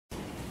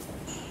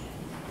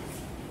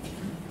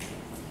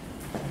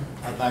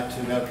like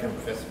to welcome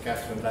Professor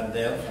Katherine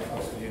Blundell from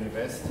Oxford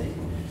University.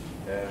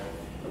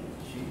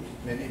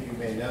 Many of you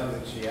may know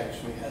that she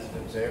actually has an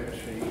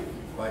observatory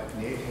quite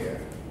near here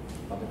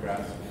on the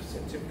grounds of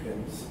St.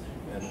 Cyprian's,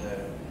 and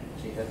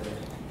she has a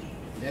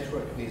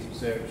network of these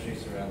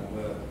observatories around the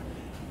world,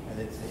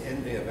 and it's the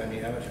envy of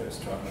any amateur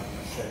astronomer.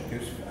 So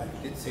I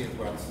did see it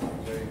once, and I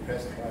was very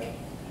impressed by it.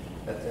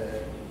 But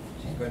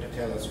she's going to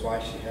tell us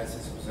why she has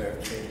this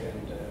observatory,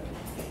 and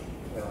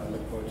well, I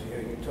look forward to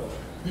hearing you talk.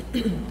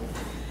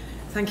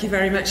 Thank you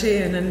very much,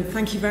 Ian, and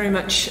thank you very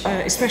much,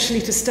 especially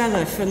to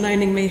Stella, for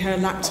loaning me her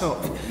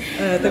laptop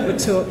that would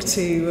talk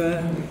to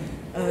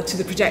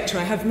the projector.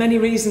 I have many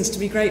reasons to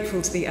be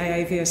grateful to the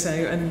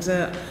AAVSO, and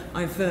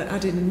I've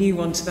added a new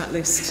one to that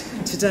list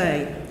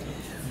today.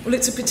 Well,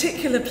 it's a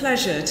particular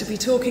pleasure to be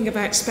talking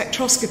about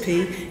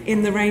spectroscopy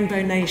in the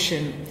Rainbow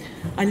Nation.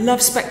 I love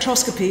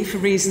spectroscopy for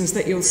reasons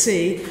that you'll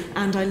see,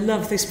 and I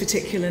love this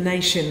particular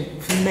nation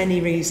for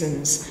many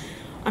reasons.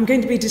 I'm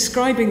going to be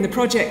describing the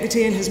project that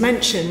Ian has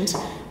mentioned,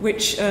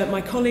 which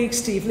my colleague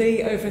Steve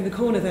Lee over in the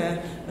corner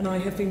there and I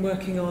have been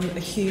working on a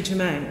huge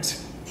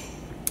amount.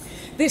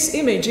 This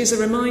image is a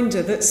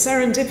reminder that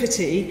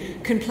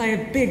serendipity can play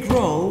a big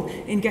role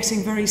in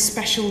getting very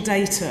special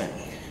data.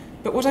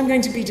 But what I'm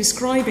going to be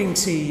describing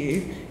to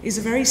you is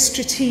a very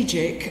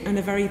strategic and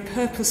a very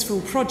purposeful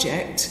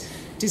project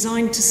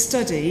designed to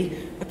study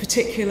a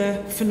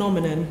particular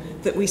phenomenon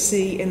that we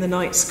see in the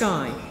night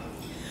sky.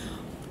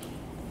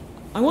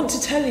 I want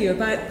to tell you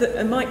about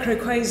a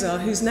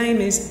microquasar whose name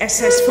is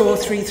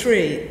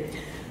SS433.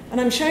 And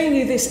I'm showing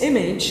you this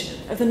image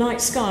of the night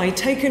sky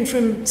taken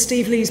from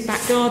Steve Lee's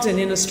back garden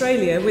in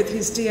Australia with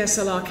his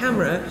DSLR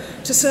camera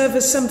to serve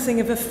as something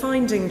of a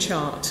finding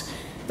chart.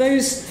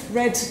 Those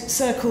red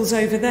circles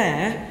over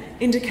there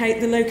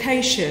indicate the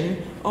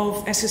location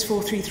of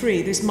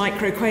SS433, this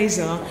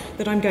microquasar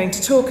that I'm going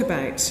to talk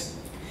about.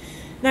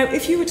 Now,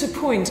 if you were to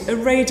point a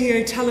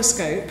radio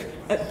telescope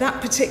at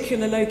that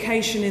particular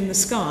location in the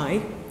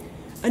sky,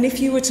 and if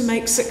you were to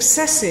make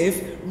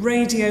successive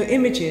radio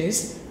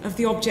images of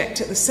the object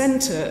at the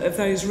centre of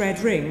those red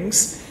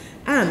rings,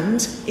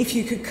 and if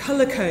you could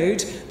colour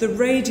code the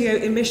radio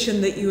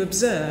emission that you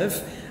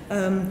observe,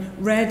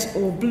 red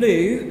or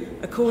blue,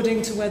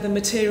 according to whether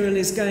material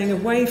is going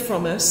away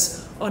from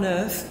us on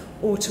Earth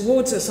or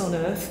towards us on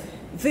Earth,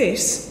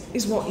 this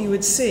is what you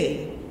would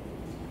see.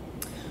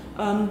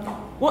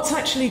 What's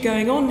actually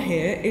going on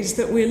here is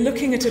that we're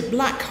looking at a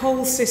black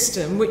hole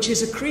system which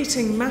is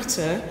accreting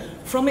matter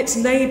from its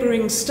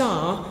neighbouring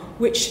star,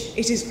 which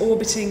it is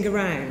orbiting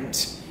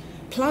around.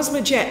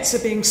 Plasma jets are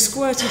being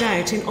squirted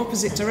out in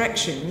opposite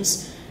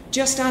directions,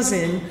 just as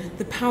in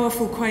the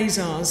powerful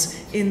quasars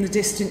in the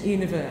distant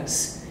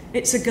universe.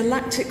 It's a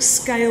galactic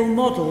scale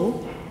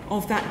model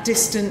of that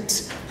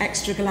distant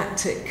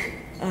extragalactic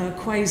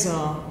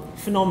quasar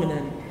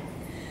phenomenon.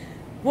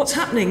 What's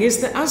happening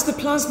is that as the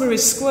plasma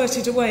is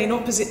squirted away in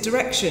opposite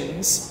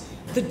directions,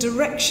 the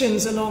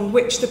directions along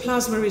which the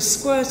plasma is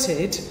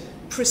squirted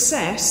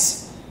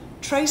precess,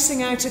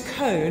 tracing out a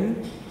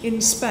cone in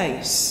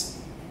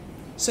space.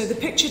 So the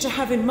picture to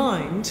have in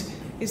mind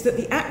is that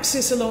the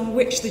axis along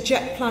which the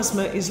jet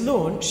plasma is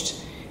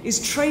launched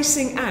is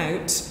tracing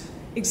out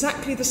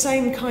exactly the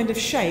same kind of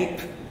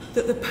shape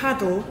that the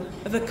paddle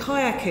of a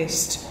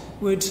kayakist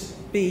would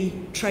be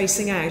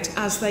tracing out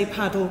as they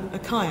paddle a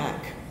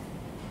kayak.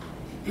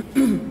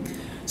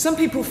 Some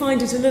people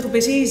find it a little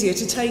bit easier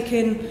to take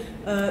in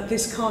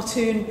this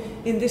cartoon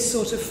in this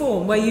sort of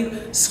form, where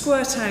you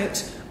squirt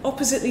out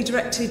oppositely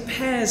directed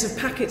pairs of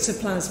packets of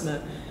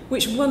plasma,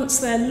 which once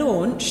they're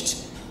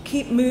launched,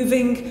 keep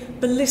moving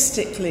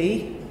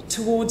ballistically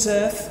towards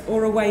Earth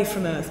or away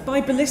from Earth. By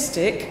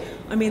ballistic,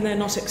 I mean they're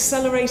not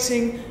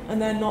accelerating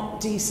and they're not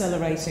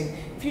decelerating.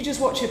 If you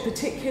just watch a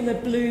particular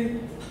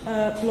blue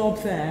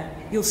blob there,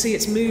 you'll see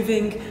it's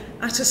moving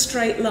at a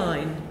straight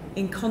line,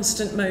 in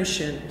constant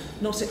motion,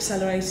 not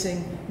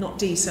accelerating, not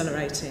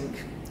decelerating.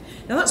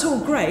 Now that's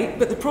all great,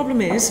 but the problem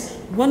is,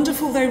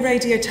 wonderful though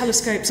radio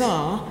telescopes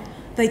are,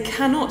 they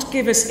cannot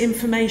give us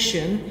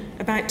information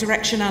about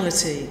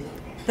directionality.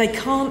 They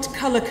can't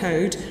colour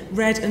code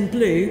red and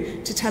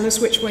blue to tell us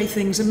which way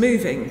things are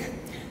moving.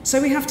 So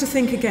we have to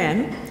think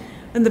again,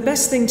 and the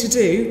best thing to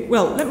do,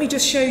 well, let me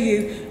just show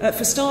you,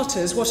 for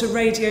starters, what a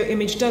radio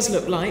image does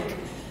look like.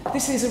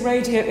 This is a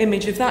radio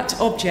image of that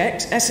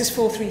object,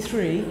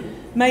 SS433,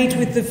 made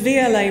with the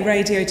VLA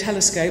radio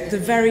telescope, the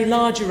Very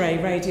Large Array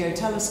radio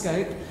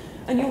telescope,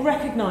 and you'll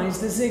recognise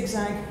the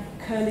zigzag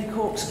curly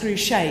corkscrew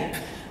shape,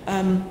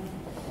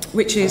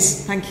 which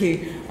was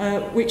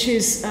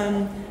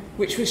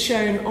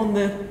shown on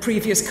the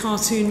previous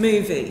cartoon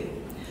movie.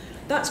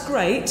 That's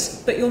great,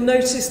 but you'll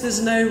notice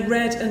there's no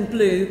red and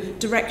blue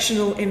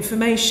directional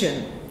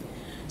information.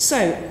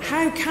 So,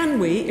 how can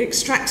we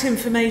extract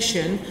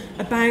information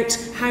about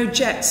how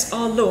jets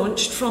are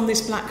launched from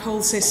this black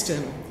hole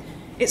system?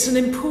 It's an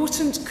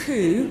important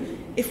coup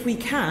if we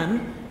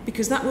can,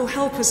 because that will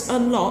help us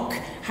unlock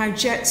how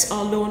jets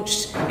are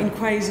launched in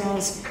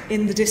quasars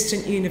in the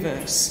distant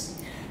universe.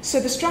 So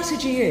the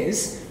strategy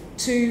is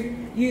to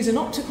use an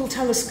optical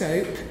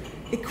telescope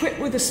equipped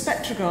with a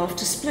spectrograph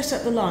to split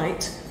up the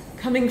light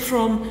coming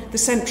from the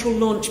central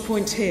launch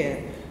point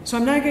here. So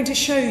I'm now going to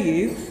show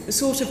you the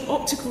sort of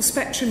optical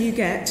spectrum you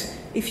get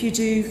if you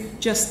do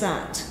just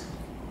that.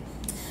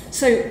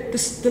 So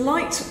the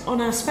light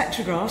on our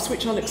spectrographs,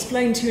 which I'll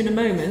explain to you in a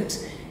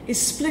moment, is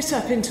split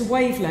up into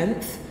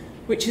wavelength,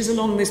 which is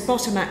along this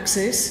bottom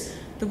axis.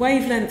 The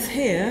wavelength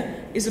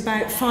here is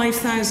about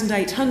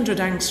 5,800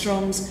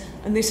 angstroms,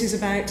 and this is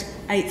about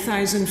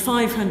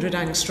 8,500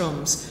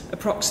 angstroms,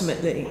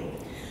 approximately.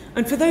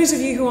 And for those of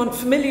you who aren't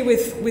familiar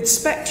with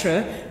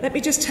spectra, let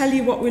me just tell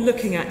you what we're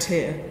looking at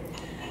here.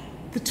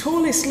 The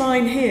tallest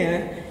line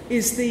here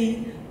is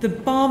the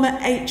Balmer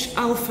H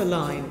alpha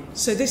line.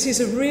 So this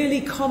is a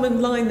really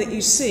common line that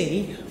you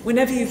see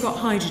whenever you've got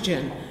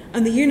hydrogen.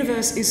 And the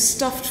universe is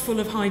stuffed full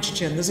of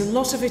hydrogen. There's a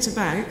lot of it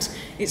about.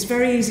 It's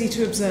very easy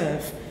to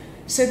observe.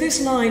 So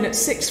this line at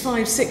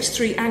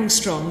 6563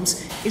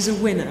 angstroms is a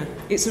winner.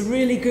 It's a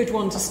really good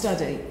one to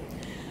study.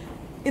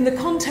 In the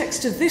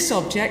context of this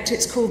object,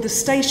 it's called the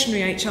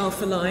stationary H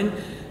alpha line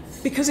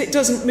because it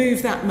doesn't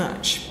move that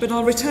much. But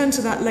I'll return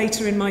to that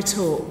later in my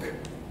talk.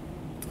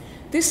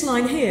 This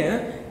line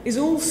here is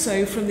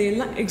also from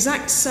the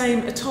exact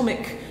same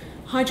atomic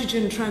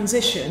hydrogen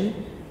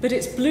transition, but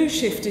it's blue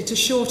shifted to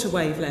shorter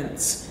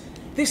wavelengths.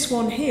 This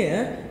one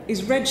here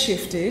is red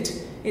shifted.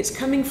 It's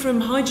coming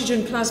from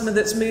hydrogen plasma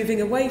that's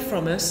moving away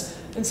from us,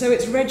 and so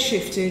it's red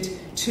shifted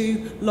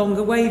to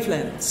longer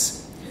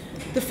wavelengths.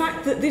 The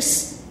fact that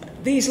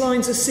these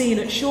lines are seen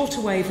at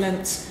shorter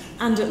wavelengths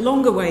and at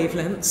longer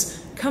wavelengths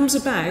comes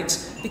about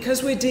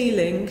because we're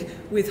dealing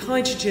with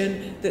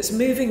hydrogen that's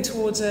moving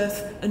towards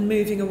Earth and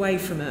moving away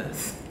from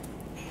Earth.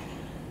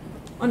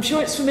 I'm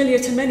sure it's familiar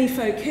to many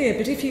folk here,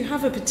 but if you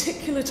have a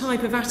particular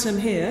type of atom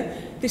here,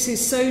 this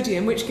is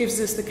sodium, which gives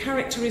us the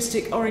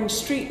characteristic orange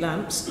street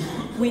lamps,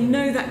 we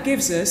know that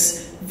gives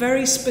us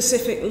very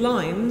specific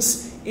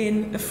lines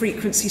in a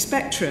frequency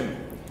spectrum.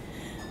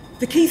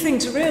 The key thing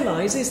to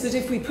realise is that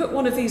if we put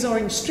one of these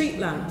orange street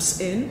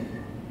lamps in,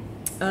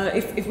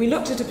 if we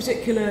looked at a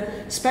particular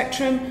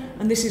spectrum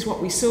and this is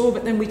what we saw,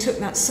 but then we took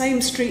that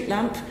same street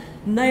lamp,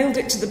 nailed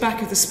it to the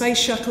back of the space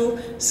shuttle,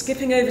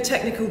 skipping over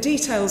technical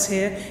details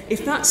here,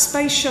 if that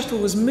space shuttle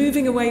was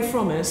moving away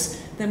from us,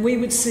 then we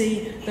would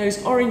see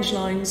those orange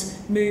lines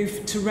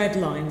move to red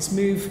lines,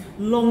 move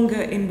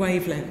longer in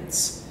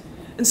wavelengths.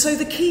 And so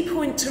the key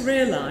point to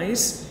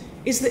realise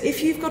is that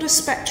if you've got a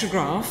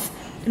spectrograph,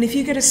 and if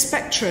you get a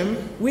spectrum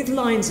with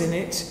lines in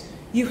it,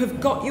 you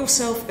have got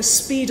yourself a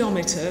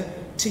speedometer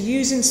to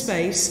use in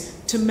space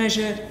to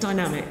measure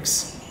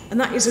dynamics. And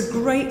that is a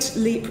great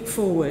leap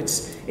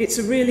forwards. It's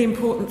a really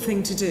important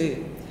thing to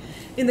do.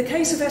 In the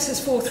case of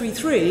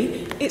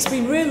SS433, it's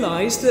been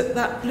realised that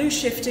that blue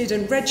shifted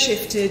and red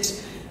shifted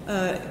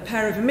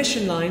pair of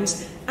emission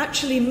lines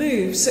actually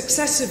move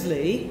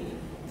successively.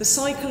 The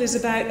cycle is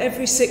about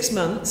every 6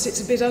 months.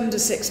 It's a bit under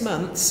 6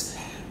 months.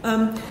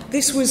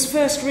 This was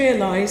first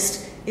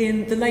realised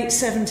in the late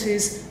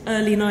 70s,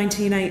 early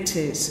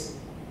 1980s.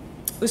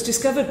 It was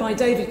discovered by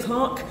David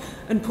Clark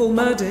and Paul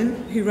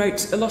Murdin, who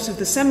wrote a lot of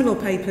the seminal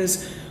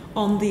papers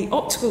on the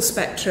optical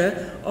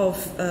spectra of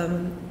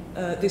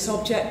this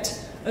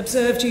object,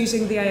 observed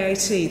using the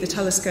AAT, the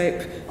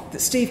telescope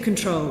that Steve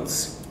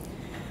controls.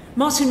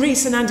 Martin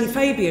Rees and Andy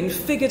Fabian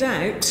figured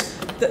out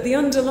that the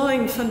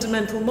underlying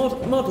fundamental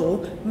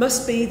model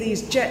must be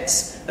these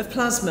jets of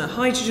plasma,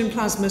 hydrogen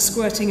plasma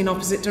squirting in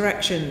opposite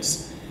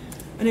directions.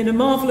 And in a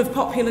marvel of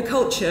popular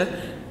culture,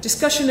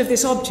 discussion of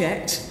this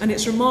object and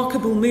its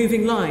remarkable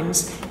moving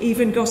lines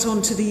even got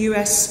onto the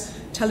US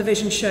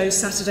television show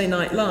Saturday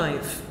Night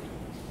Live.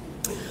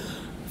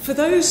 For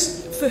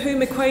those for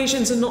whom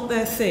equations are not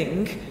their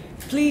thing,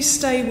 please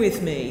stay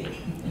with me.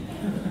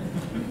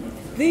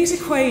 These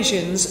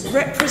equations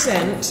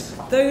represent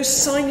those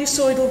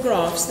sinusoidal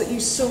graphs that you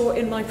saw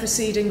in my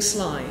preceding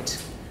slide.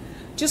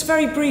 Just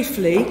very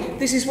briefly,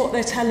 this is what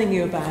they're telling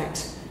you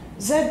about.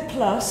 Z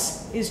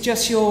plus is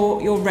just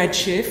your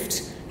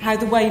redshift, how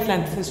the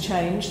wavelength has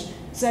changed.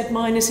 Z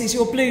minus is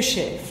your blue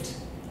shift.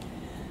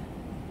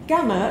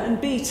 Gamma and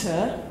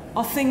beta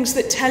are things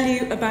that tell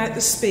you about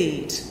the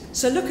speed.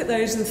 So look at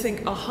those and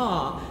think,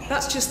 aha,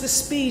 that's just the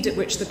speed at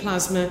which the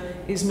plasma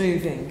is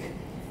moving.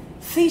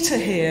 Theta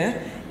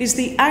here is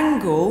the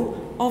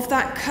angle of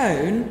that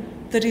cone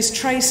that is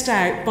traced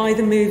out by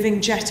the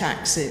moving jet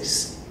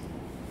axis.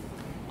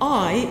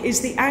 I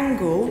is the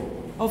angle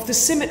of the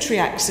symmetry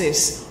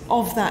axis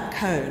of that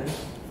cone.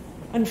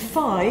 And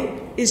phi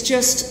is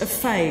just a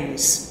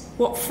phase,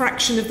 what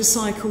fraction of the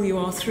cycle you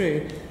are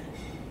through.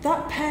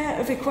 That pair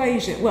of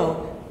equations,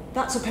 well,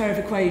 that's a pair of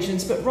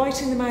equations, but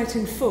writing them out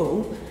in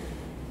full,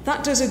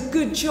 that does a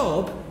good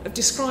job of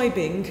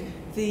describing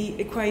the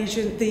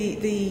equation,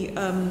 the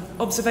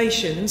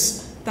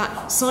observations, that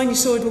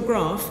sinusoidal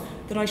graph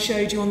that I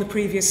showed you on the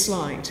previous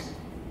slide.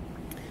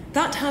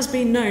 That has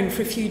been known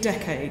for a few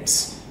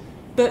decades,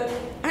 but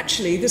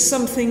actually there's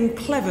something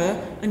clever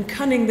and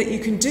cunning that you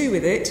can do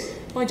with it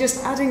by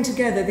just adding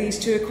together these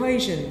two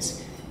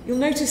equations. You'll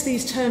notice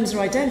these terms are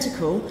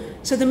identical,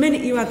 so the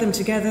minute you add them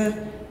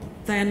together,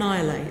 they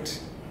annihilate.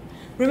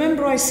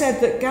 Remember I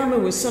said that gamma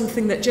was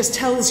something that just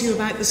tells you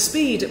about the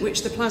speed at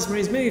which the plasma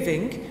is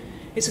moving.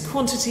 It's a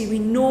quantity we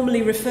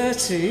normally refer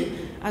to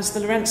as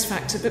the Lorentz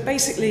factor, but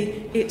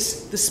basically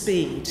it's the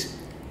speed.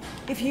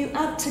 If you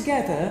add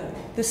together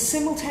the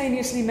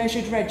simultaneously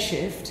measured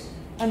redshift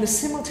and the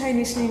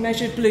simultaneously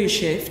measured blue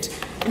shift,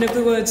 in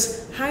other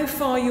words, how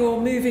far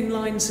your moving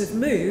lines have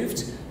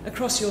moved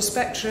across your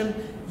spectrum,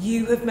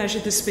 you have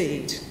measured the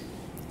speed.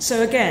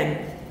 So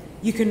again,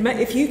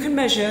 if you can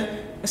measure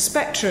a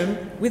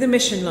spectrum with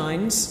emission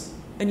lines,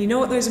 and you know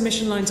what those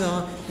emission lines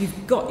are,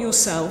 you've got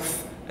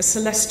yourself a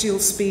celestial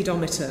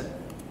speedometer.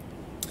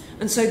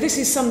 And so this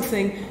is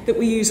something that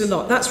we use a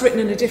lot. That's written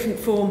in a different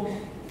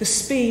form. The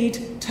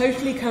speed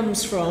totally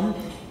comes from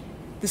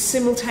the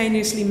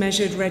simultaneously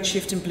measured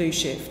redshift and blue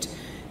shift.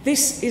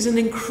 This is an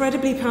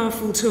incredibly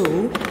powerful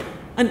tool.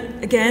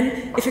 And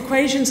again, if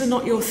equations are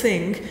not your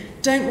thing,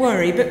 don't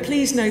worry, but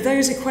please know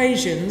those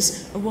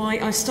equations are why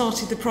I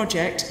started the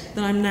project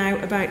that I'm now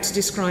about to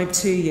describe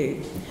to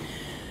you.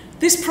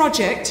 This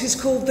project is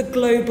called the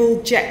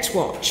Global Jet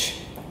Watch.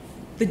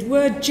 The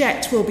word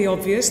jet will be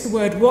obvious, the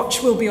word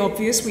watch will be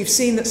obvious, we've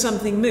seen that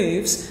something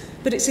moves,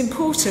 but it's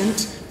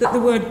important that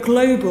the word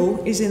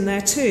global is in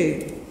there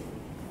too.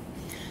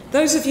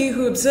 Those of you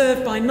who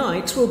observe by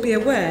night will be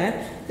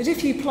aware that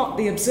if you plot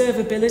the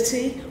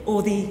observability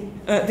or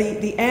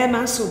the air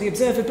mass or the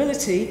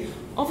observability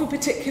of a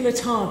particular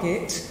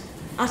target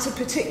at a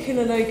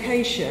particular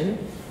location,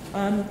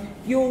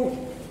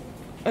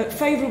 at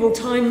favourable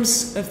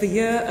times of the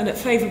year and at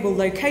favourable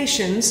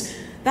locations,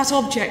 that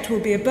object will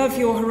be above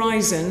your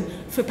horizon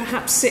for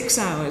perhaps 6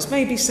 hours,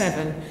 maybe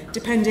 7,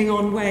 depending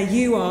on where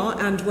you are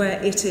and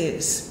where it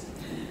is.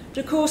 But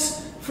of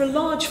course, for a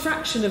large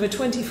fraction of a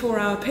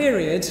 24-hour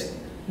period,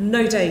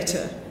 no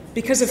data,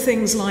 because of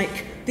things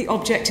like the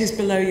object is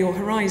below your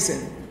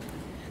horizon.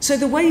 So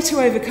the way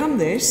to overcome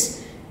this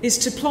is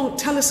to plonk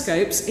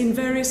telescopes in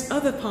various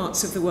other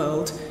parts of the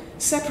world,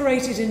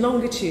 separated in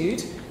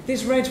longitude.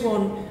 This red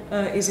one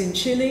is in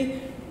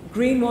Chile,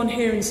 green one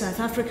here in South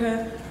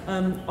Africa,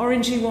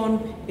 orangey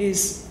one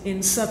is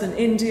in southern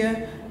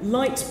India,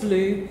 light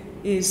blue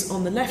is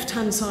on the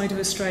left-hand side of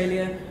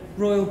Australia,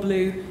 royal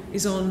blue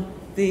is on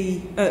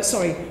the,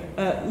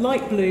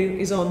 light blue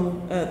is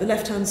on the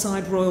left-hand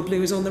side, royal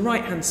blue is on the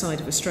right-hand side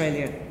of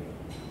Australia.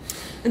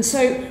 And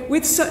so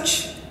with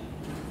such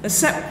a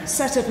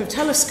setup of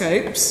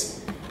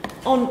telescopes,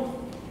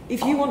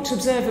 if you want to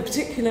observe a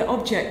particular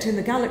object in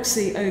the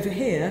galaxy over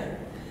here,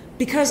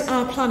 because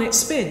our planet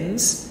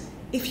spins,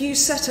 if you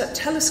set up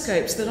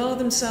telescopes that are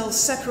themselves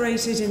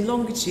separated in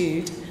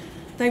longitude,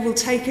 they will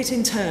take it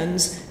in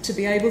turns to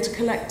be able to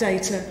collect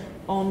data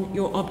on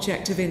your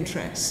object of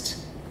interest.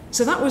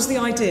 So that was the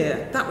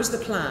idea, that was the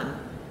plan.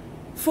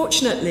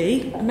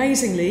 Fortunately,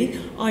 amazingly,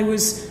 I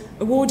was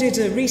awarded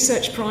a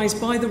research prize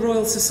by the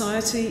Royal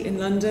Society in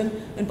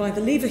London and by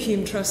the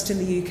Leverhulme Trust in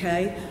the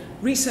UK.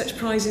 Research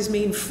prizes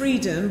mean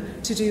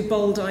freedom to do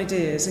bold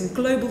ideas, and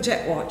Global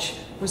Jet Watch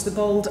was the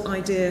bold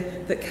idea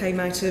that came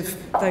out of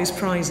those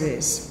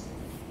prizes.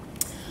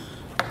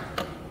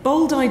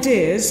 Bold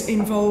ideas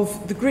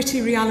involve the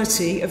gritty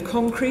reality of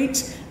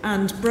concrete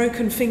and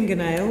broken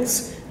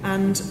fingernails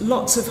and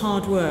lots of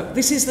hard work.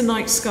 This is the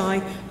night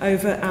sky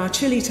over our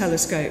Chile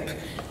telescope.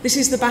 This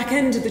is the back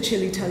end of the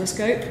Chile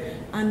telescope,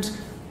 and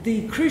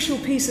the crucial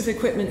piece of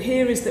equipment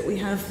here is that we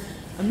have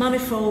a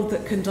manifold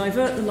that can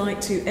divert the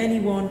light to any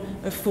one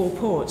of 4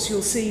 ports.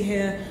 You'll see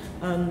here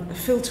a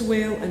filter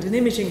wheel and an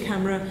imaging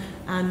camera,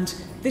 and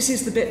this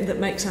is the bit that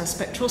makes our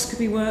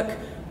spectroscopy work,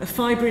 a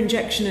fibre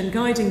injection and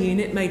guiding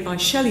unit made by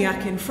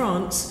Cheliac in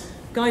France,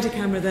 guide a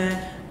camera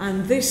there,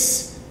 and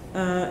this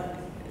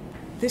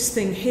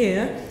thing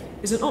here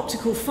is an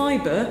optical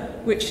fibre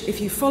which, if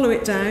you follow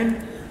it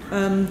down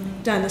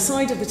the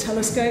side of the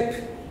telescope,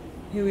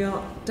 here we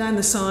are, down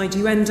the side,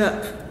 you end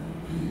up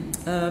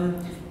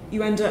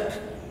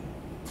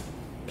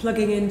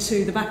plugging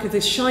into the back of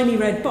this shiny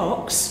red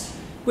box,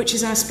 which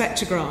is our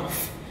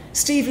spectrograph.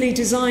 Steve Lee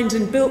designed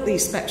and built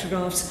these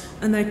spectrographs,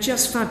 and they're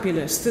just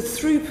fabulous. The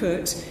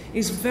throughput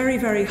is very,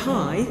 very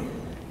high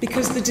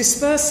because the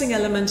dispersing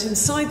element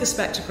inside the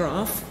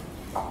spectrograph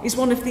is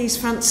one of these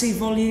fancy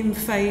volume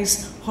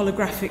phase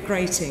holographic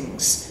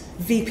gratings,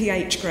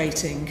 VPH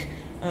grating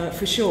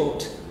for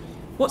short.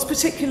 What's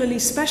particularly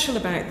special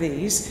about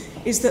these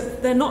is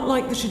that they're not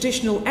like the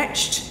traditional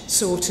etched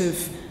sort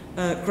of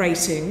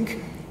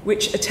grating,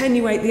 which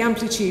attenuate the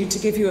amplitude to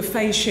give you a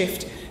phase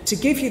shift to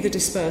give you the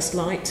dispersed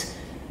light.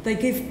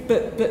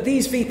 But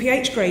these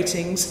VPH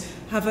gratings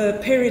have a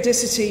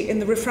periodicity in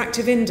the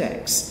refractive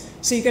index.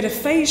 So you get a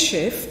phase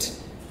shift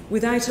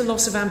without a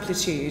loss of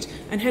amplitude,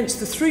 and hence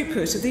the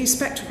throughput of these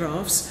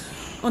spectrographs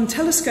on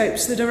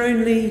telescopes that are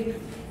only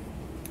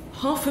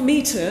 0.5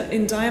 metre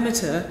in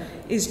diameter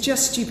is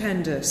just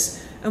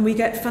stupendous. And we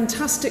get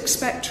fantastic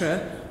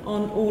spectra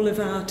on all of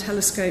our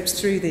telescopes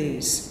through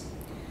these.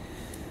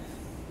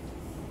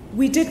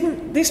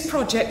 This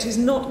project is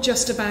not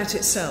just about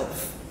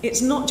itself.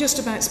 It's not just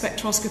about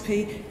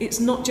spectroscopy, it's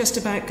not just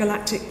about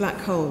galactic black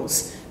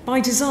holes. by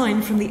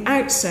design from the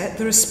outset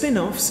there are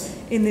spin-offs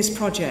in this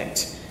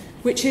project,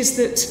 which is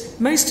that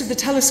most of the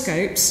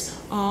telescopes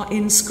are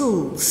in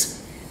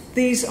schools.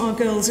 These are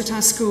girls at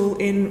our school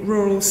in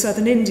rural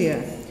southern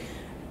India,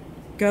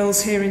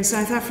 girls here in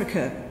South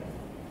Africa.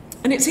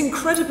 And it's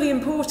incredibly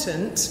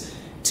important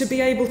to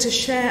be able to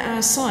share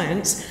our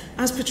science,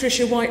 as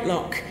Patricia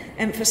Whitelock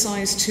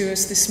emphasised to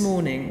us this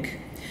morning.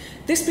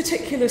 This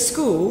particular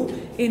school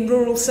in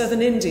rural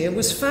southern India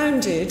was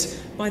founded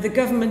by the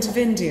government of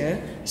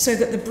India so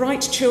that the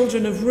bright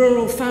children of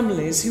rural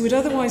families who would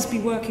otherwise be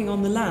working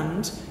on the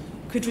land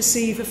could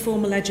receive a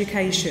formal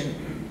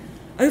education.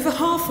 Over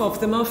half of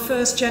them are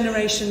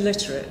first-generation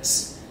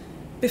literates.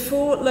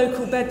 Before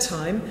local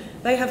bedtime,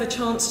 they have a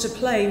chance to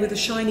play with a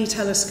shiny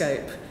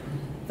telescope.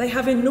 They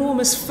have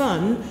enormous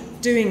fun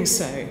doing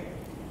so.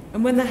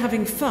 And when they're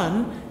having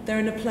fun, they're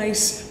in a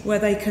place where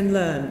they can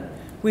learn.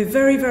 We're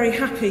very, very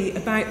happy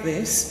about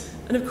this.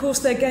 And of course,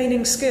 they're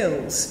gaining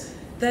skills.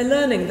 They're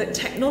learning that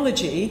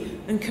technology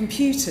and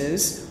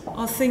computers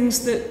are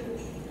things that,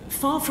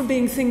 far from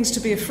being things to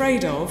be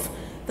afraid of,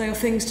 they are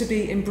things to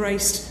be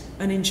embraced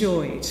and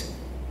enjoyed.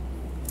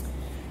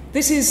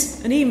 This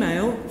is an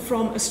email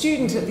from a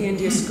student at the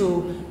India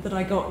School that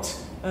I got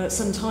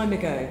some time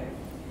ago.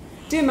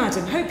 Dear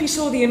Madam, hope you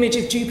saw the image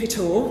of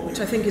Jupiter, which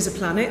I think is a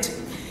planet.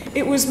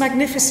 It was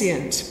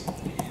magnificent.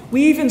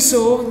 We even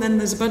saw, and then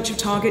there's a bunch of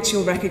targets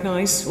you'll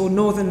recognise, or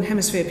Northern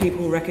Hemisphere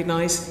people will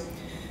recognise.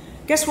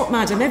 Guess what,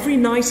 Madam? Every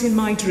night in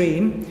my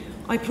dream,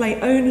 I play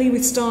only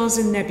with stars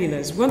and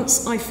nebulas.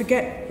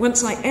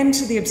 Once I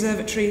enter the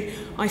observatory,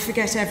 I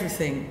forget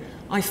everything.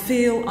 I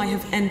feel I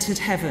have entered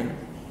heaven.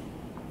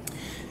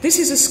 This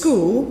is a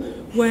school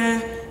where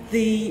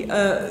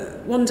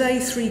one day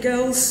 3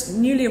 girls,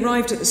 newly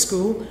arrived at the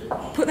school,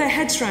 put their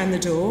heads round the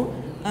door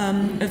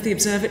of the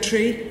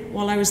observatory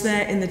while I was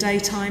there in the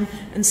daytime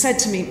and said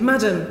to me,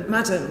 Madam,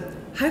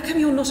 how come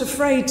you're not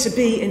afraid to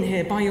be in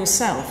here by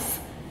yourself?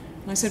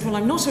 And I said, well,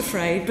 I'm not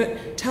afraid,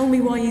 but tell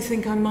me why you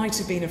think I might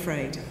have been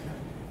afraid.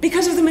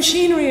 Because of the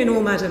machinery and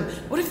all, Madam.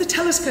 What if the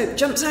telescope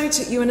jumps out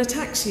at you and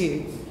attacks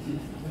you?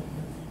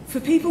 For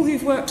people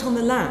who've worked on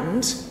the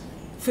land,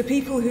 for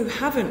people who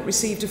haven't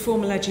received a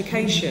formal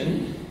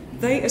education,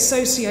 they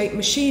associate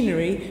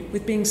machinery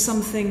with being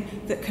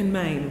something that can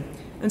maim.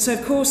 And so,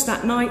 of course,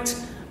 that night,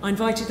 I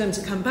invited them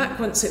to come back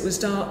once it was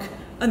dark,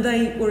 and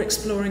they were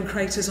exploring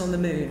craters on the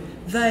moon.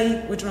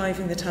 They were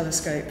driving the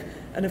telescope.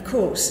 And, of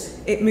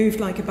course, it moved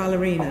like a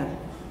ballerina.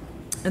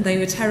 And they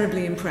were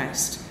terribly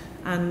impressed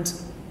and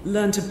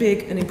learned a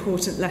big and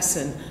important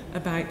lesson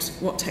about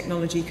what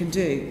technology can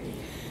do.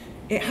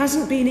 It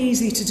hasn't been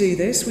easy to do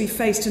this. We've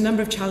faced a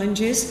number of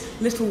challenges,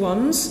 little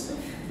ones,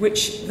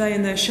 which they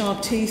and their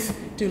sharp teeth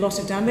do a lot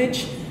of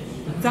damage.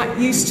 That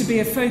used to be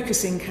a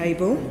focusing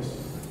cable.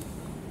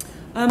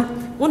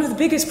 One of the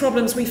biggest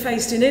problems we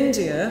faced in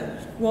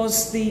India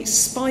was the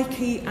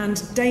spiky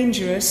and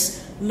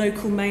dangerous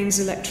local mains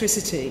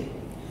electricity.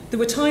 There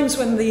were times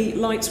when the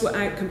lights were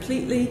out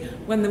completely,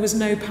 when there was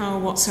no power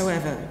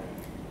whatsoever.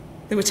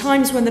 There were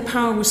times when the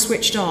power was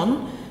switched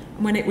on,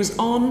 and when it was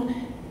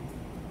on,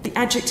 the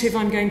adjective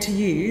I'm going to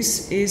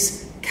use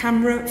is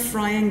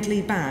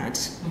camera-fryingly bad.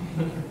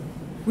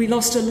 We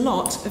lost a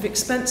lot of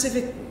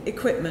expensive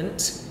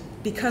equipment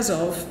because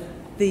of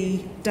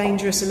the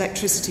dangerous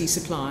electricity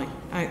supply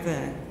out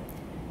there.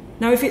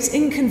 Now, if it's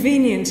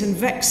inconvenient and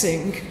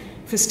vexing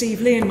for Steve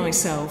Lee and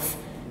myself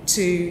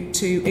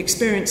to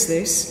experience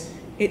this,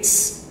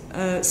 it's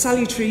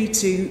salutary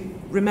to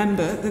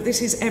remember that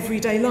this is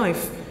everyday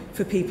life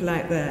for people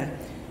out there.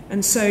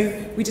 And so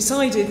we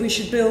decided we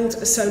should build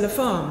a solar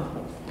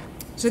farm.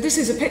 So this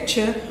is a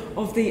picture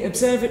of the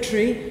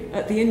observatory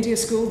at the India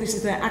School. This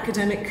is their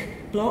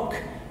academic block,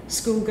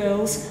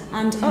 schoolgirls.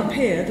 And up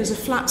here, there's a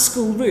flat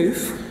school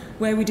roof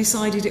where we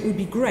decided it would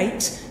be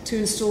great to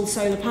install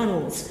solar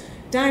panels.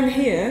 Down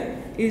here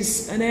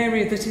is an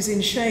area that is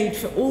in shade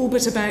for all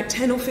but about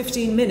 10 or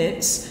 15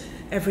 minutes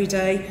every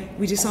day.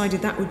 We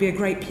decided that would be a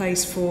great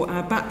place for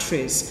our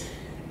batteries.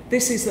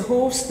 This is the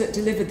horse that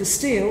delivered the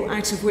steel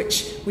out of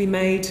which we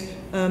made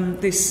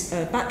this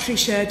battery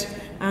shed.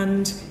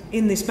 And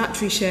in this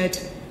battery shed,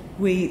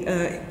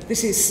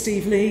 this is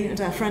Steve Lee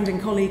and our friend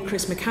and colleague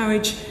Chris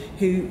McCowage,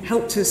 who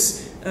helped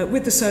us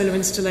with the solar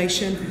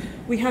installation.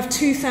 We have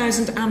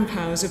 2,000 amp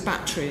hours of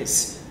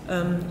batteries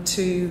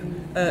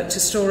to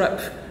store up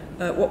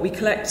what we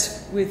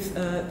collect with.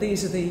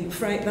 These are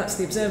that's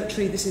the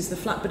observatory. This is the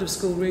flatbed of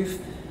school roof,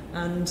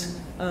 and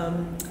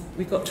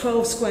we've got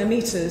 12 square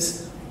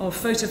metres of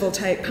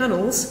photovoltaic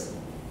panels,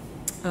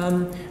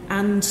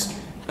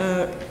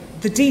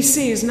 the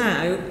DC is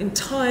now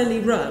entirely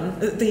run,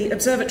 the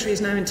observatory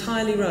is now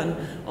entirely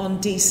run on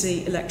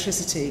DC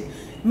electricity.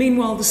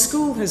 Meanwhile, the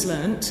school has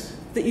learnt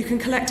that you can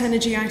collect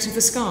energy out of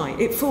the sky.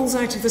 It falls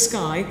out of the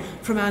sky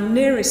from our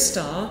nearest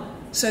star,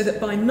 so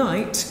that by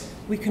night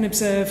we can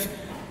observe,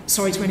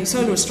 sorry to any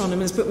solar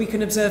astronomers, but we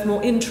can observe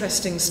more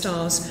interesting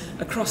stars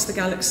across the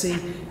galaxy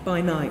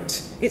by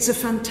night. It's a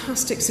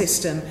fantastic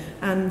system,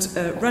 and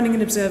running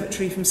an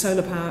observatory from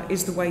solar power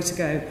is the way to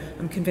go.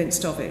 I'm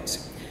convinced of it.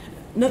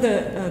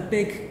 Another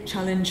big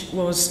challenge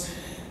was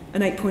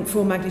an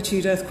 8.4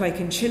 magnitude earthquake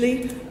in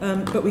Chile,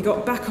 but we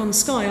got back on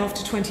sky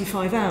after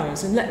 25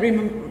 hours. And let me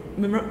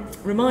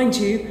remind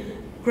you,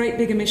 great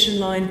big emission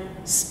line,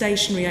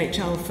 stationary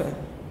H-alpha,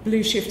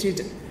 blue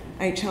shifted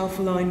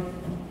H-alpha line,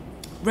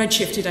 red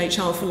shifted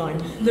H-alpha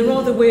line. The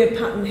rather weird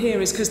pattern here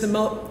is because the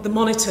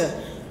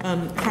monitor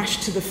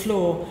crashed to the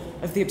floor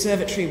of the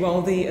observatory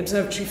while the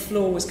observatory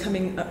floor was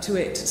coming up to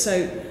it.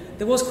 So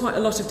there was quite a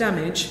lot of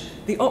damage.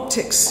 The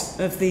optics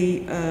of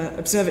the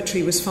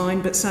observatory was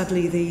fine, but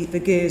sadly the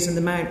gears and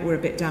the mount were a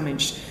bit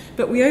damaged.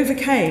 But we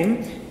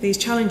overcame these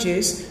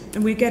challenges,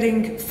 and we're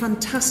getting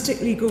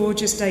fantastically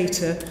gorgeous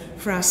data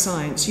for our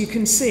science. You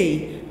can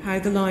see how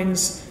the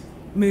lines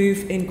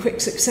move in quick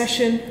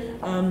succession,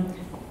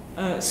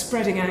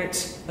 spreading out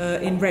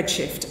in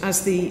redshift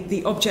as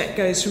the object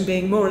goes from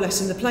being more or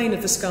less in the plane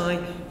of the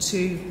sky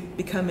to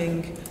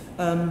becoming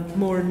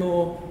more and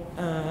more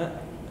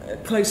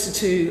closer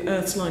to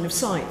Earth's line of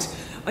sight.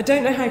 I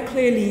don't know how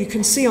clearly you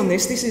can see on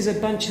this. This is a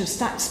bunch of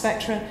stacked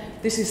spectra.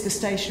 This is the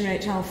stationary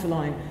H-alpha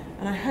line.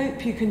 And I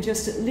hope you can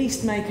just at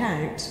least make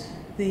out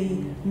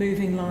the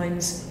moving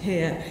lines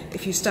here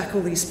if you stack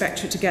all these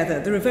spectra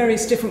together. There are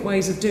various different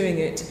ways of doing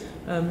it,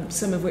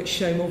 some of which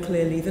show more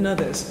clearly than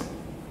others.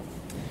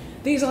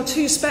 These are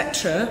two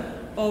spectra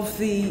of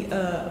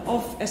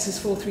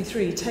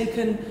SS433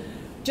 taken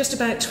just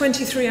about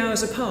 23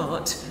 hours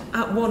apart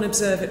at one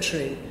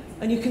observatory.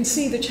 And you can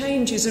see the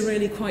changes are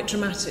really quite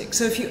dramatic.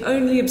 So if you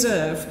only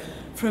observe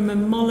from a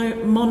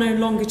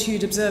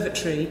mono-longitude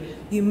observatory,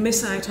 you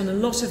miss out on a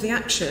lot of the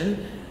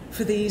action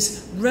for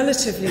these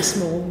relatively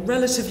small,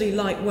 relatively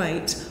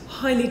lightweight,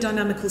 highly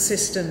dynamical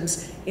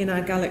systems in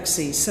our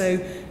galaxy. So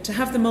to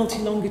have the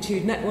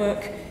multi-longitude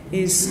network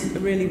is a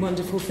really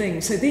wonderful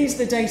thing. So these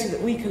are the data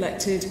that we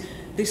collected.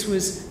 This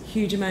was a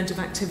huge amount of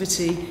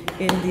activity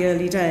in the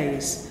early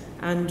days.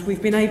 And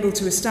we've been able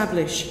to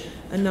establish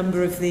a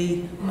number of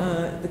the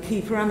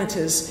key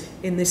parameters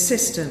in this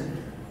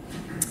system.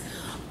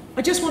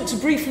 I just want to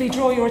briefly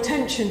draw your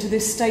attention to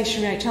this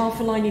stationary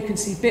H-alpha line. You can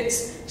see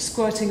bits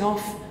squirting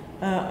off,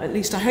 at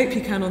least I hope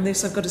you can on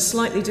this. I've got a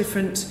slightly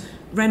different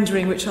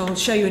rendering which I'll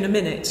show you in a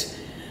minute.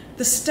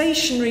 The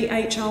stationary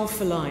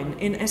H-alpha line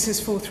in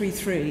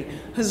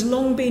SS433 has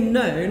long been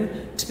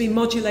known to be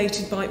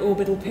modulated by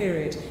orbital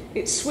period.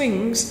 It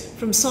swings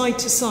from side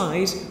to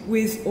side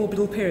with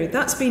orbital period.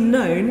 That's been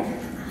known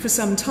for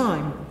some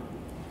time.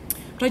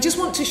 But I just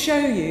want to show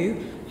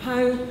you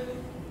how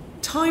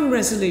time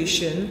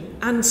resolution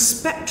and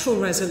spectral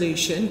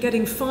resolution,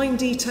 getting fine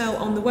detail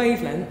on the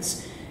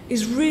wavelengths,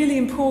 is really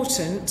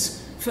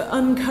important for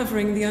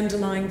uncovering the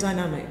underlying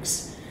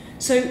dynamics.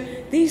 So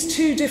these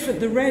two different,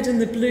 the red and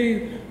the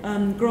blue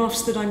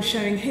graphs that I'm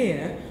showing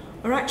here,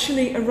 are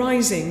actually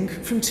arising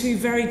from two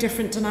very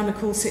different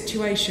dynamical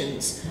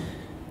situations.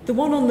 The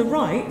one on the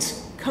right,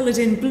 coloured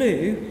in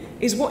blue,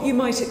 is what you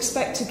might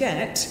expect to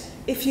get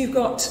if you've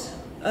got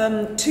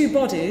two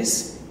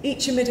bodies,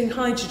 each emitting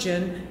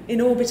hydrogen, in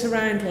orbit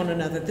around one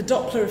another. The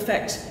Doppler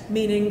effect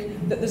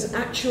meaning that there's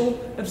actual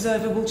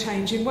observable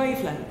change in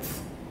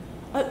wavelength.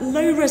 At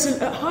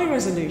high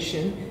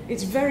resolution,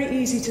 it's very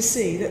easy to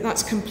see that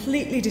that's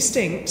completely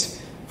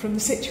distinct from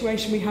the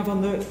situation we have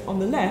on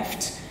the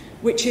left,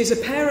 which is a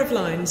pair of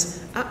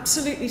lines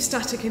absolutely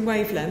static in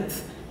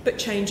wavelength, but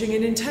changing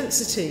in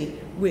intensity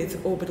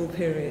with orbital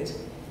period.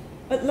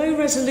 At low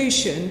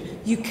resolution,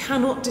 you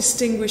cannot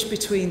distinguish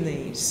between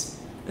these.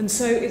 And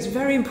so it's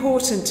very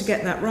important to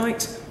get that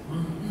right.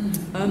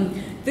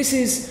 This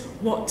is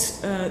what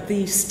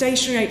the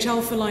stationary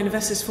H-alpha line of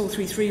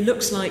SS433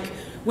 looks like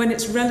when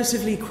it's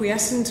relatively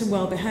quiescent and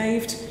well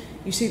behaved.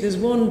 You see there's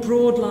one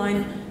broad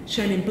line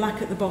shown in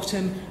black at the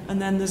bottom,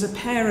 and then there's a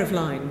pair of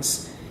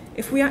lines.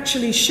 If we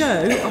actually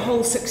show a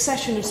whole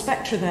succession of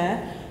spectra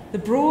there, the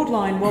broad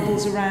line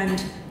wobbles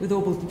around with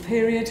orbital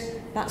period.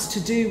 That's to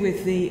do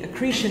with the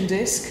accretion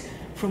disk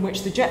from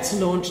which the jets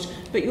are launched,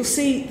 but you'll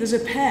see there's a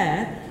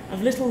pair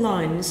of little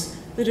lines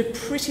that are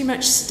pretty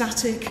much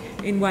static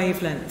in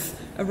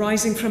wavelength,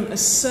 arising from a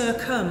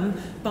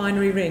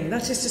circum-binary ring.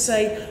 That is to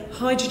say,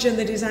 hydrogen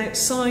that is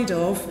outside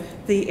of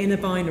the inner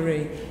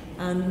binary.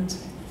 And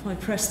if I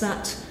press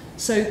that,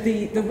 so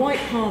the white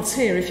paths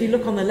here, if you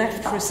look on the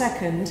left for a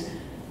second,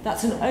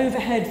 that's an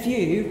overhead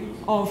view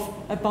of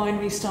a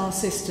binary star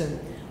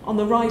system. On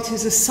the right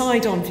is a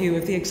side-on view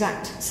of the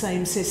exact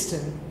same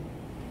system.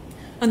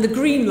 And the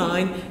green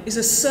line is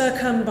a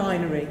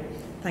circum-binary,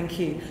 thank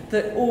you,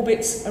 that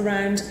orbits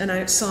around and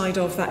outside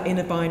of that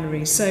inner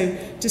binary. So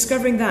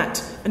discovering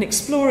that and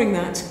exploring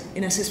that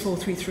in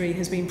SS433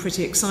 has been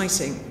pretty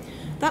exciting.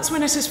 That's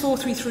when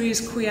SS433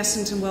 is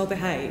quiescent and well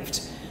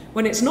behaved.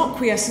 When it's not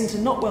quiescent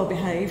and not well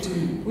behaved,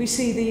 we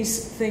see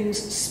these things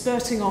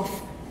spurting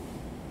off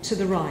to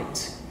the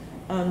right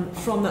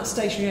from that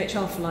stationary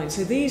H-alpha line.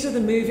 So these are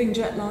the moving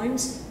jet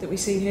lines that we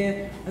see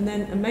here, and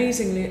then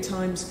amazingly at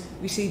times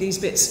we see these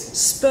bits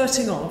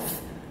spurting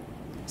off,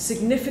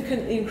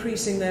 significantly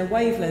increasing their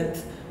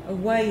wavelength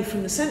away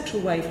from the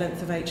central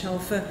wavelength of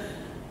H-alpha.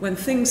 When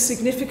things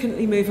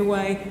significantly move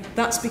away,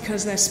 that's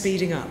because they're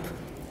speeding up.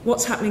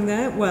 what's happening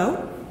there?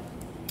 Well,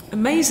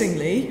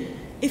 amazingly,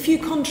 if you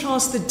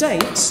contrast the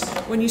dates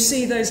when you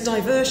see those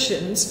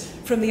diversions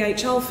from the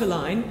H-alpha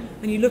line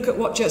and you look at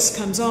what just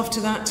comes after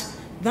that,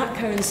 that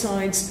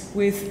coincides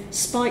with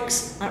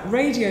spikes at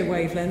radio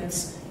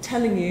wavelengths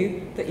telling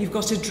you that you've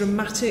got a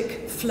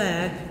dramatic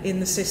flare in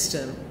the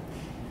system.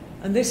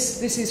 And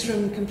this is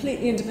from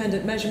completely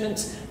independent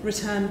measurements.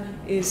 Ratan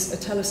is a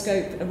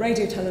telescope, a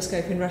radio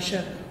telescope in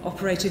Russia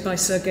operated by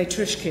Sergei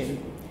Trishkin.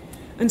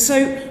 And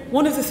so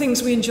one of the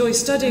things we enjoy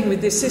studying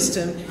with this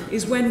system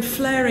is when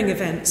flaring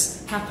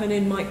events happen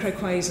in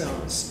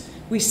microquasars.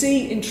 We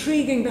see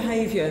intriguing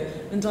behaviour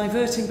and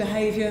diverting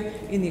behaviour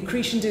in the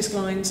accretion disk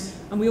lines,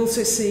 and we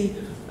also see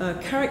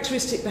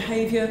characteristic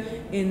behaviour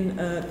in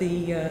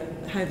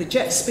how the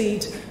jet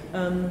speed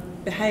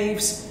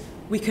behaves.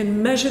 We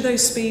can measure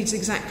those speeds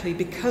exactly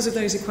because of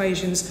those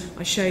equations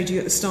I showed you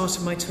at the start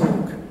of my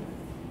talk.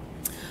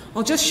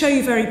 I'll just show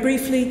you very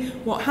briefly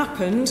what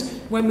happened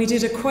when we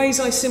did a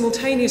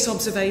quasi-simultaneous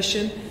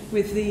observation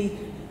with the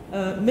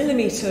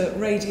millimetre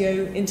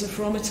radio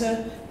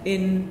interferometer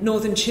in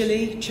northern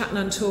Chile,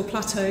 Chatnantor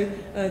Plateau,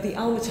 the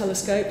ALMA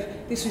telescope.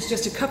 This was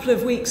just a couple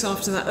of weeks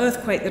after that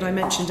earthquake that I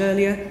mentioned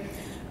earlier.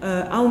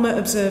 ALMA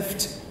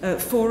observed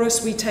for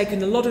us. We'd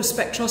taken a lot of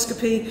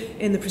spectroscopy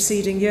in the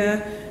preceding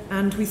year,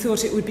 and we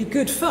thought it would be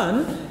good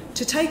fun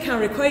to take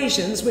our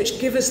equations, which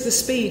give us the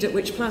speed at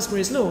which plasma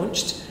is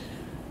launched,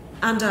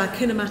 and our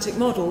kinematic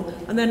model,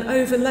 and then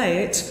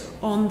overlay it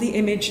on the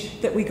image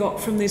that we got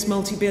from this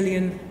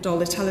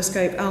multi-billion-dollar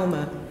telescope,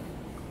 ALMA.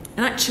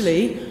 And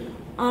actually,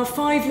 our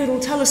 5 little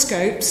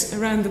telescopes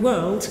around the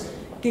world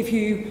give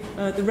you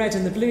the red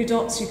and the blue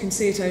dots. You can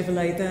see it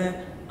overlaid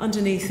there.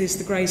 Underneath is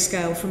the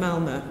grayscale from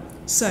ALMA.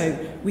 So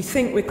we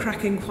think we're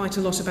cracking quite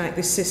a lot about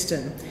this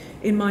system.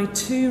 In my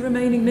 2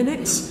 remaining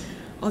minutes,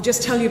 I'll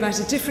just tell you about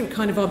a different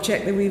kind of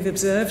object that we've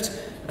observed,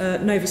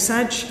 Nova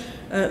Sag,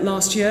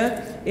 last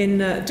year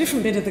in a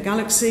different bit of the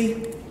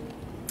galaxy.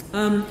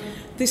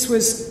 This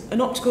was an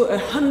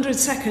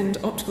 100-second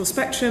optical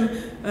spectrum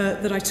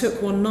that I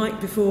took one night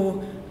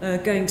before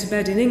going to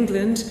bed in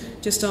England,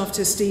 just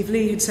after Steve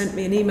Lee had sent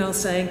me an email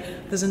saying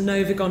there's a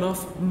nova gone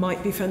off,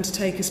 might be fun to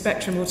take a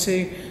spectrum or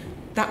two.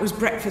 That was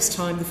breakfast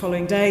time the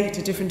following day at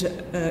a different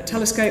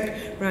telescope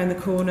around the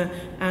corner,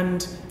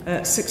 and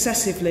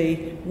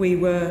successively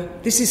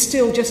this is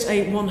still just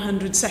a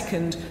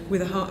 100-second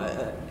with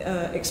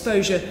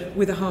exposure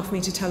with a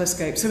half-metre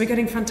telescope. So we're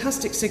getting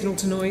fantastic signal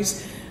to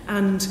noise,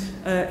 and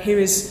here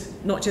is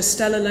not just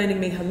Stella loaning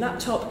me her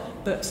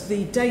laptop, but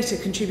the data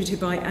contributed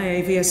by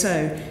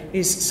AAVSO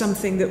is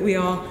something that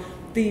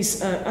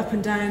these up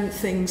and down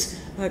things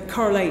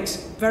correlate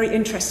very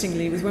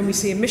interestingly with when we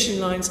see emission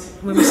lines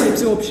and when we see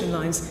absorption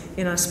lines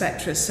in our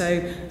spectra.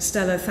 So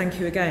Stella, thank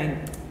you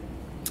again.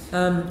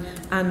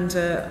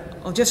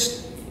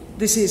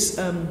 This is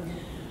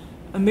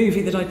a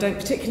movie that I don't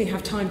particularly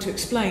have time to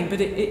explain,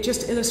 but it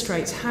just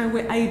illustrates how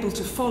we're able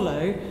to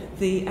follow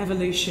the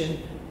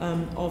evolution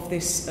of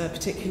this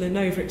particular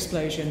nova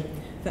explosion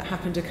that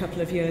happened a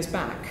couple of years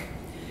back.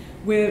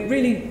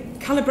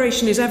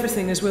 Calibration is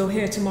everything, as we'll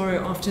hear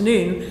tomorrow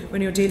afternoon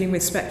when you're dealing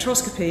with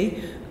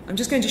spectroscopy. I'm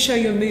just going to show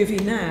you a movie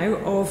now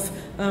of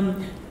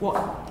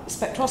what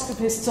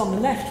spectroscopists on the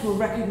left will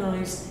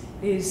recognise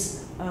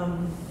is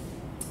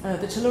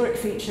the telluric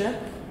feature.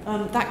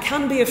 That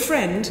can be a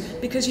friend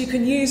because you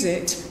can use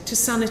it to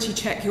sanity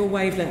check your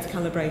wavelength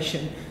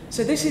calibration.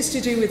 So this is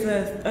to do with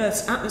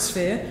Earth's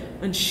atmosphere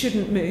and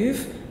shouldn't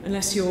move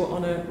unless you're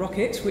on a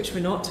rocket, which we're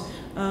not.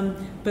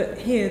 But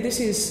here, this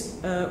is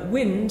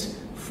wind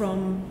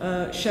from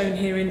shown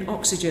here in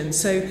oxygen.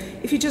 So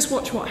if you just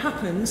watch what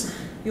happens,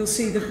 you'll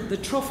see the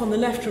trough on the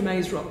left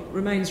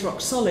remains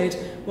rock solid,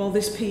 while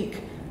this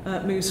peak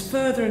moves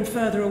further and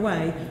further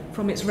away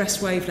from its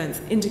rest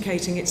wavelength,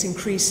 indicating it's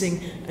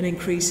increasing and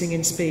increasing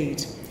in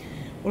speed.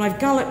 Well, I've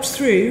galloped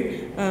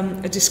through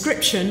a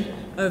description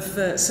of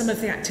some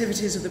of the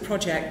activities of the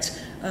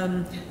project.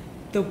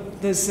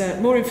 There's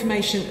more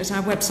information at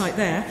our website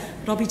there,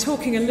 but I'll be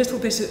talking a little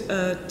bit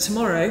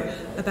tomorrow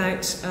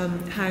about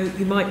how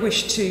you might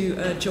wish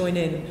to join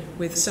in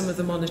with some of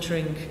the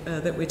monitoring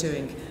that we're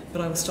doing.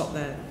 But I will stop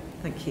there.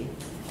 Thank you.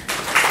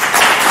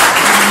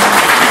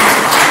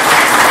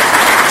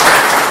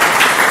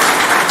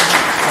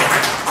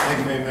 Thank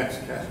you very much,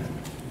 Catherine.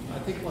 I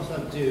think what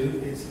I'll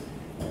do is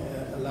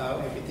allow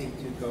everything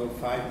to go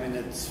 5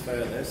 minutes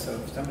further, so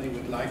if somebody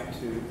would like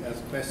to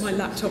ask questions... My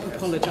laptop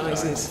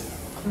apologises.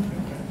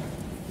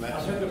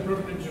 I've had the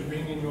privilege of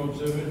being in your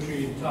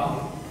observatory in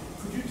town.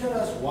 Could you tell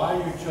us why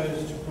you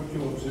chose to put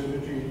your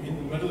observatory in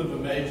the middle of a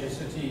major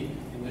city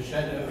in the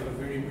shadow of a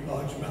very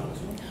large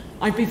mountain?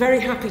 I'd be very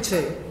happy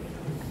to.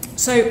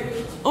 So,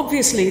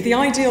 obviously, the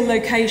ideal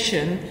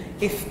location,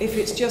 if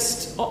it's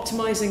just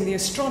optimising the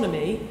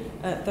astronomy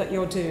that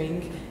you're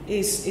doing,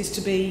 is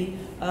to be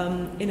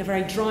in a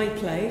very dry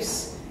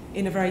place,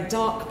 in a very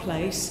dark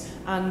place,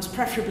 and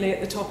preferably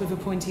at the top of a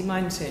pointy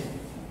mountain.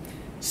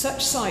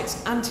 Such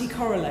sites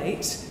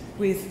anti-correlate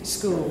with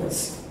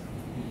schools.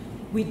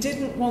 We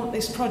didn't want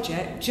this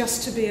project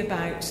just to be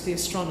about the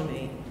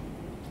astronomy.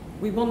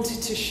 we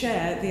wanted to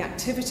share the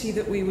activity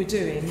that we were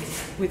doing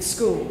with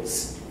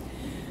schools.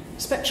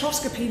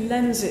 Spectroscopy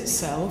lends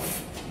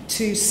itself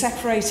to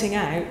separating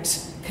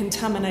out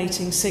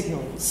contaminating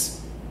signals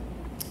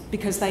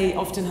because they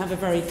often have a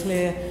very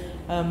clear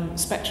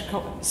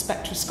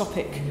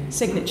spectroscopic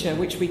signature,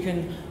 which we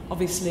can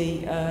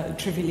obviously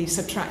trivially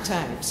subtract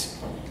out.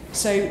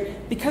 So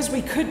because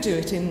we could do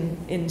it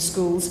in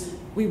schools,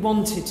 we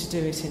wanted to do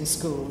it in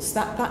schools.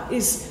 That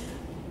is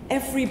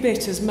every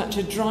bit as much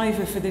a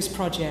driver for this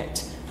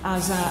project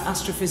as our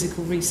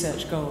astrophysical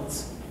research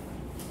goals.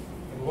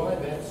 And why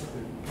that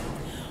school?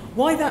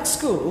 Why that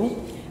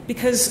school?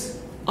 Because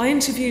I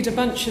interviewed a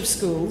bunch of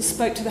schools,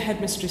 spoke to the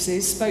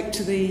headmistresses, spoke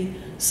to the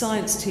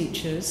science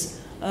teachers,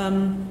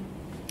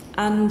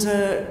 and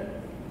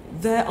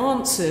their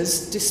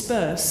answers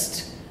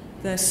dispersed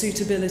their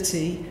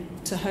suitability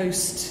to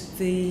host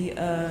the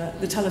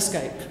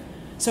telescope.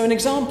 So an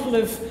example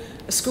of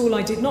a school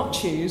I did not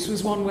choose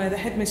was one where the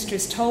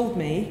headmistress told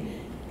me,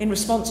 in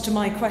response to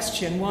my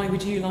question, why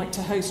would you like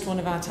to host one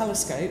of our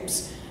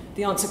telescopes?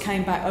 The answer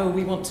came back, oh,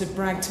 we want to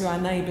brag to our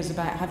neighbours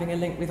about having a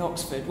link with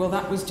Oxford. Well,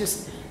 that was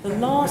just the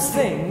last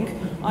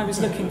thing I was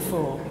looking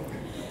for.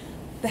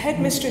 The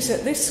headmistress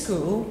at this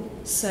school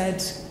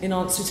said, in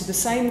answer to the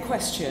same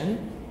question,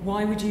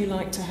 why would you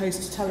like to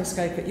host a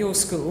telescope at your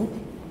school?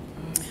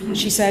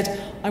 She said,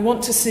 I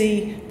want to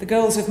see the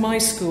girls of my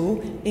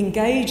school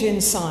engage in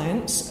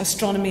science.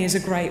 Astronomy is a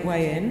great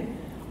way in.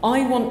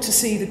 I want to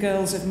see the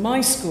girls of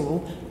my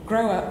school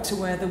grow up to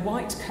wear the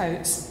white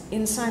coats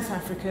in South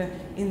Africa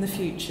in the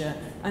future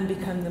and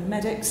become the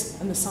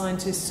medics and the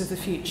scientists of the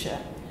future.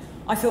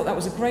 I thought that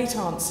was a great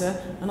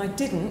answer, and I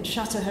didn't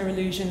shatter her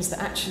illusions that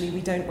actually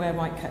we don't wear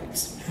white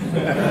coats.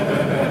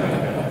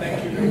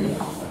 Thank you.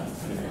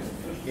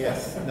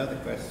 Yes, another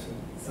question.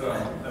 So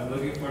I'm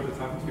looking forward to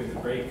talking to you at the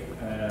break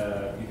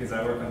because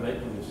I work on light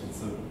pollution,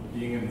 so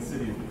being in the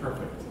city is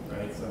perfect,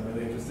 right? So I'm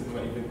really interested in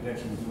what you could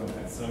potentially do on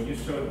that. So you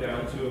showed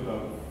down to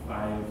about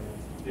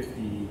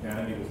 550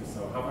 nanometers or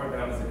so. How far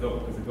down does it go?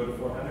 Does it go to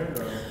 400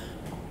 or?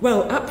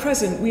 Well, at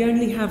present, we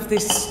only have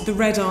the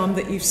red arm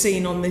that you've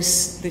seen on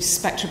this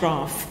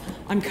spectrograph.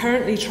 I'm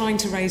currently trying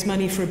to raise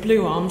money for a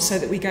blue arm so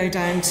that we go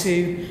down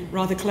to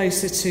rather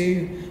closer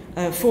to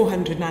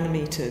 400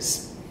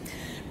 nanometers.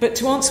 But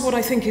to answer what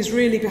I think is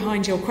really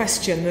behind your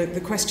question,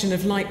 the question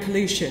of light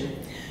pollution,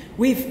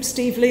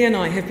 Steve Lee and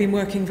I have been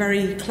working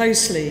very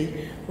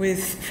closely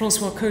with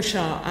Francois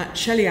Cochard at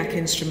Cheliac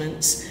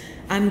Instruments,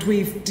 and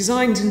we've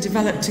designed and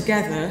developed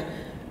together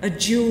a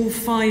dual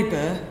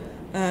fibre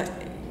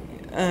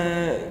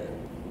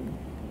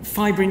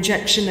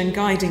injection and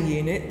guiding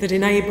unit that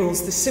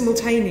enables the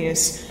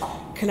simultaneous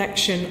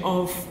collection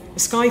of a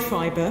sky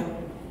fibre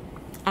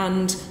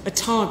and a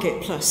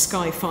target plus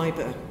sky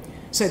fibre.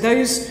 So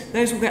those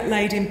will get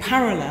laid in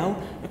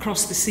parallel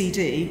across the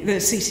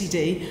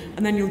CCD,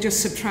 and then you'll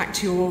just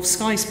subtract your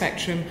sky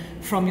spectrum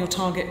from your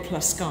target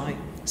plus sky.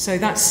 So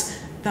that's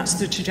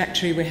the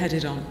trajectory we're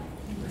headed on.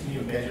 Can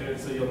you measure?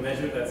 So you'll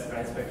measure that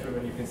sky spectrum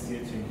and you can see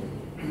it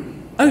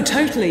changing. Oh,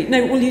 totally.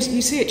 No, well, you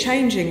see it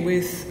changing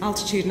with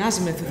altitude and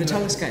azimuth of the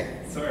telescope.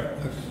 Sorry.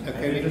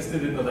 Okay. I'm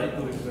interested in the light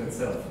pollution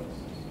itself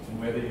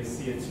and whether you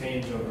see it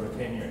change over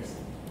 10 years.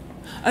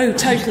 Oh,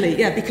 totally.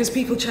 Yeah, because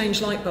people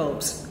change light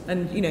bulbs,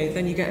 and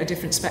then you get a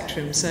different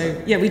spectrum. So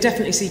yeah, we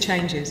definitely see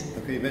changes.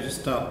 Okay, you better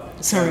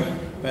stop. Sorry.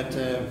 But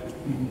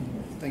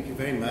thank you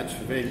very much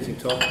for a very interesting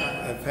talk.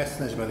 I'm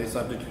fascinated by this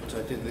subject, which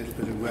I did a little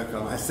bit of work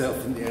on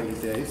myself in the early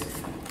days,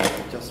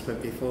 just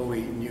before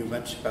we knew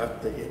much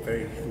about the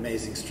very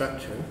amazing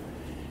structure.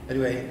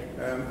 Anyway,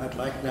 I'd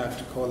like now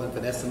to call on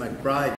Vanessa McBride.